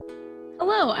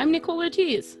Hello, I'm Nicole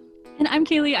Ortiz, And I'm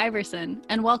Kaylee Iverson,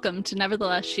 and welcome to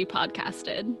Nevertheless She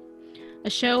Podcasted. a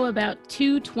show about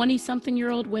two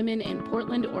 20-something-year-old women in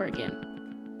Portland,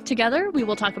 Oregon. Together, we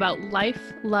will talk about life,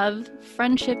 love,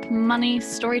 friendship, money,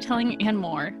 storytelling, and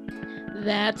more.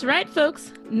 That's right,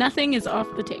 folks. Nothing is off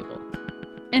the table.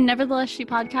 In Nevertheless She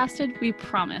Podcasted, we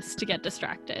promise to get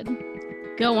distracted.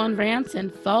 Go on rants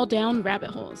and fall down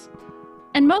rabbit holes.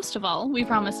 And most of all, we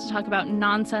promise to talk about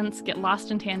nonsense, get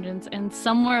lost in tangents, and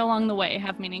somewhere along the way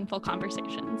have meaningful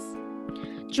conversations.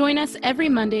 Join us every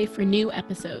Monday for new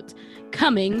episodes.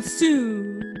 Coming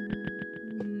soon.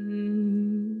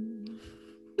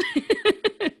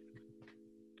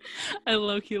 I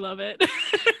low-key love it.